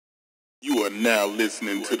You are now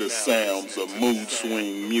listening to the sounds of Mood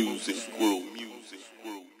Swing Music Group.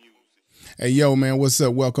 Hey, yo, man, what's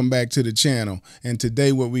up? Welcome back to the channel. And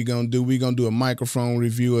today what we're going to do a microphone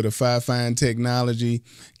review of the Fine Technology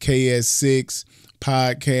KS6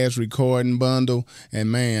 podcast recording bundle.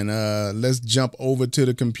 And, man, let's jump over to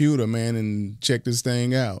the computer, man, and check this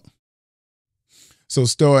thing out. So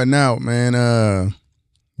starting out, man,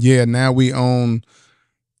 now we own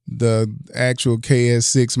the actual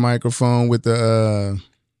KS6 microphone with the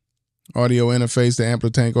audio interface, the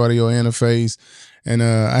Amplitank audio interface. And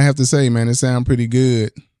I have to say, man, it sounds pretty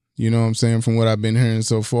good. You know what I'm saying? From what I've been hearing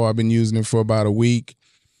so far, I've been using it for about a week.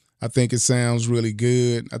 I think it sounds really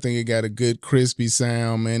good. I think it got a good crispy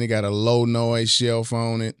sound, man. It got a low noise shelf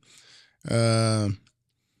on it. Right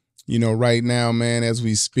now, man, as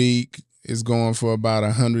we speak, it's going for about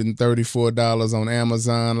 $134 on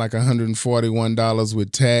Amazon, like $141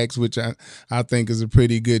 with tax, which I think is a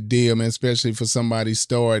pretty good deal, man, especially for somebody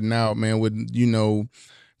starting out, man, with,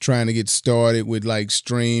 trying to get started with like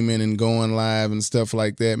streaming and going live and stuff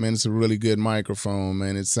like that, man. It's a really good microphone,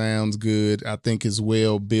 man. It sounds good. I think it's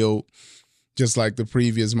well built, just like the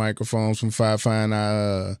previous microphones from Fine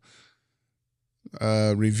I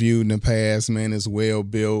reviewed in the past, man. It's well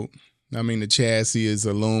built. I mean, the chassis is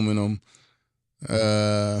aluminum.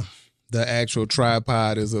 The actual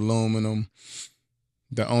tripod is aluminum.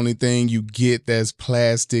 The only thing you get that's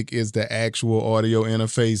plastic is the actual audio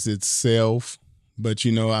interface itself. But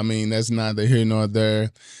that's neither here nor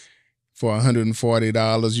there. For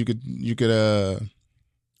 $140,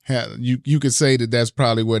 you could say that that's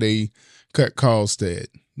probably where they cut cost at.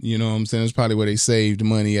 You know what I'm saying? It's probably where they saved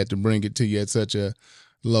money at to bring it to you at such a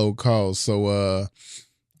low cost. So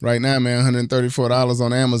right now, man, $134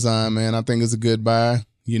 on Amazon, man, I think it's a good buy.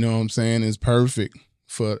 You know what I'm saying? It's perfect.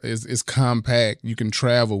 It's compact. You can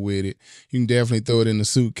travel with it. You can definitely throw it in a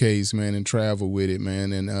suitcase, man, and travel with it,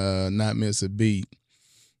 man, and not miss a beat.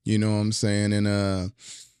 You know what I'm saying? And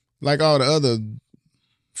like all the other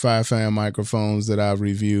Fine microphones that I've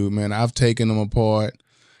reviewed, man, I've taken them apart.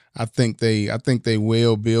 I think they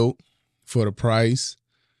well built for the price.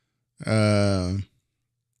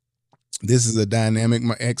 This is a dynamic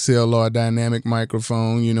XLR dynamic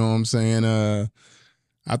microphone. You know what I'm saying?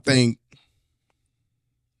 I think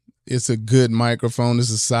it's a good microphone.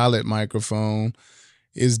 It's a solid microphone.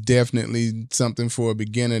 It's definitely something for a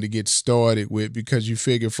beginner to get started with, because you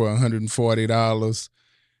figure for $140,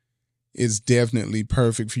 it's definitely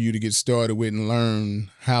perfect for you to get started with and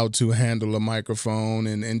learn how to handle a microphone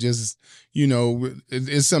and just,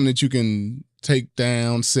 it's something that you can take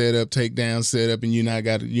down, set up, and you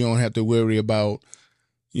don't have to worry about,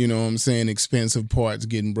 expensive parts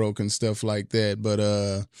getting broken, stuff like that. But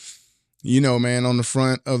man, on the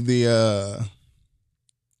front of the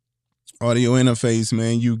audio interface,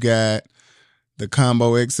 man, you got the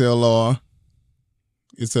combo XLR.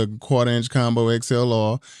 It's a 1/4-inch combo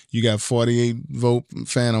XLR. You got 48-volt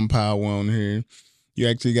phantom power on here. You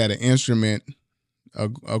actually got an instrument, a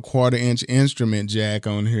 1/4-inch instrument jack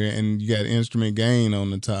on here, and you got instrument gain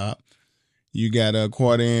on the top. You got a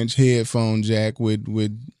 1/4-inch headphone jack with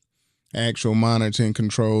actual monitoring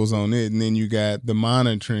controls on it, and then you got the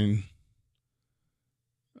monitoring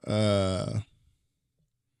button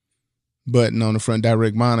on the front,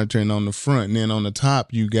 direct monitoring on the front, and then on the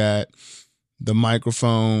top you got the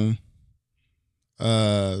microphone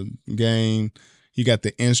gain. You got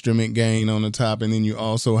the instrument gain on the top, and then you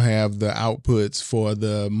also have the outputs for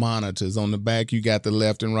the monitors. On the back, you got the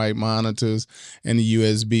left and right monitors and the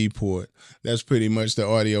USB port. That's pretty much the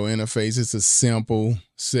audio interface. It's a simple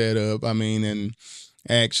setup. I mean, and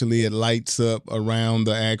actually it lights up around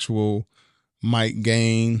the actual mic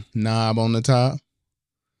gain knob on the top.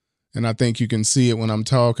 And I think you can see it when I'm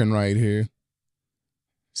talking right here.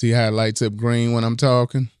 See how it lights up green when I'm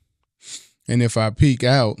talking? And if I peek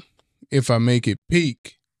out, if I make it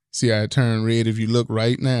peak, see how it turned red? If you look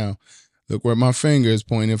right now, look where my finger is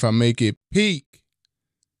pointing. If I make it peak,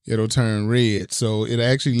 it'll turn red. So it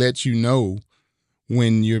actually lets you know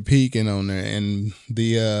when you're peaking on there. And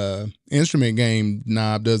the instrument gain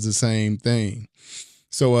knob does the same thing.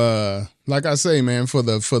 So like I say, man, for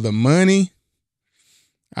the money,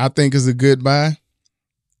 I think it's a good buy.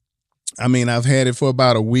 I mean, I've had it for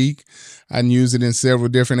about a week. I use it in several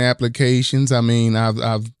different applications. I mean,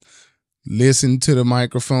 I've listened to the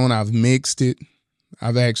microphone. I've mixed it.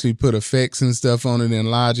 I've actually put effects and stuff on it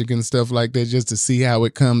in Logic and stuff like that just to see how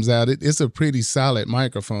it comes out. It's a pretty solid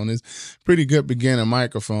microphone. It's pretty good beginner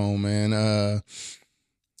microphone, man.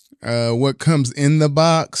 What comes in the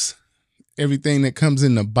box, everything that comes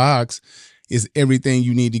in the box is everything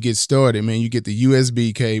you need to get started, man. You get the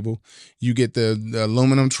USB cable, you get the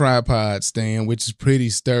aluminum tripod stand, which is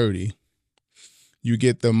pretty sturdy. You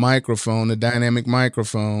get the microphone, the dynamic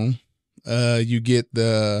microphone. You get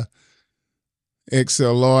the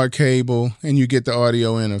XLR cable, and you get the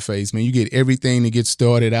audio interface, man. You get everything to get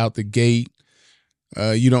started out the gate.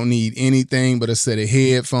 You don't need anything but a set of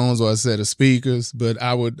headphones or a set of speakers. But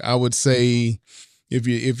I would say if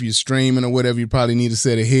you're streaming or whatever, you probably need a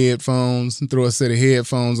set of headphones. Throw a set of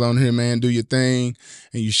headphones on here, man. Do your thing,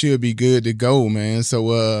 and you should be good to go, man.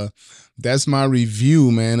 So that's my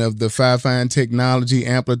review, man, of the Fi-Fine Technology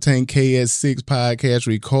Amplitank KS6 podcast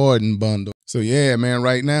recording bundle. So yeah, man,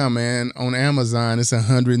 right now, man, on Amazon, it's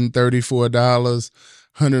 $134,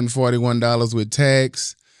 $141 with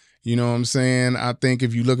tax. You know what I'm saying? I think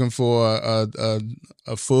if you're looking for a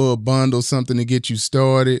full bundle, something to get you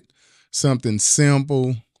started, something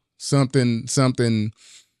simple, something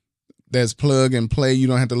that's plug and play, you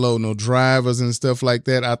don't have to load no drivers and stuff like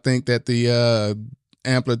that, I think that the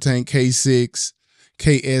Amplitank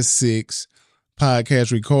KS6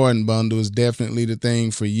 podcast recording bundle is definitely the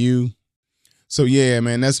thing for you. So yeah,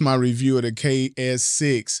 man, that's my review of the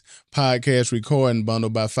KS6 podcast recording bundle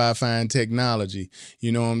by Fi-Fine Technology.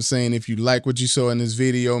 You know what I'm saying? If you like what you saw in this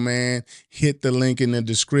video, man, hit the link in the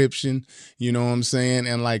description. You know what I'm saying?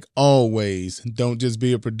 And like always, don't just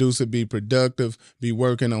be a producer, be productive, be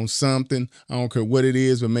working on something. I don't care what it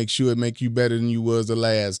is, but make sure it make you better than you was the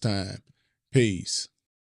last time. Peace.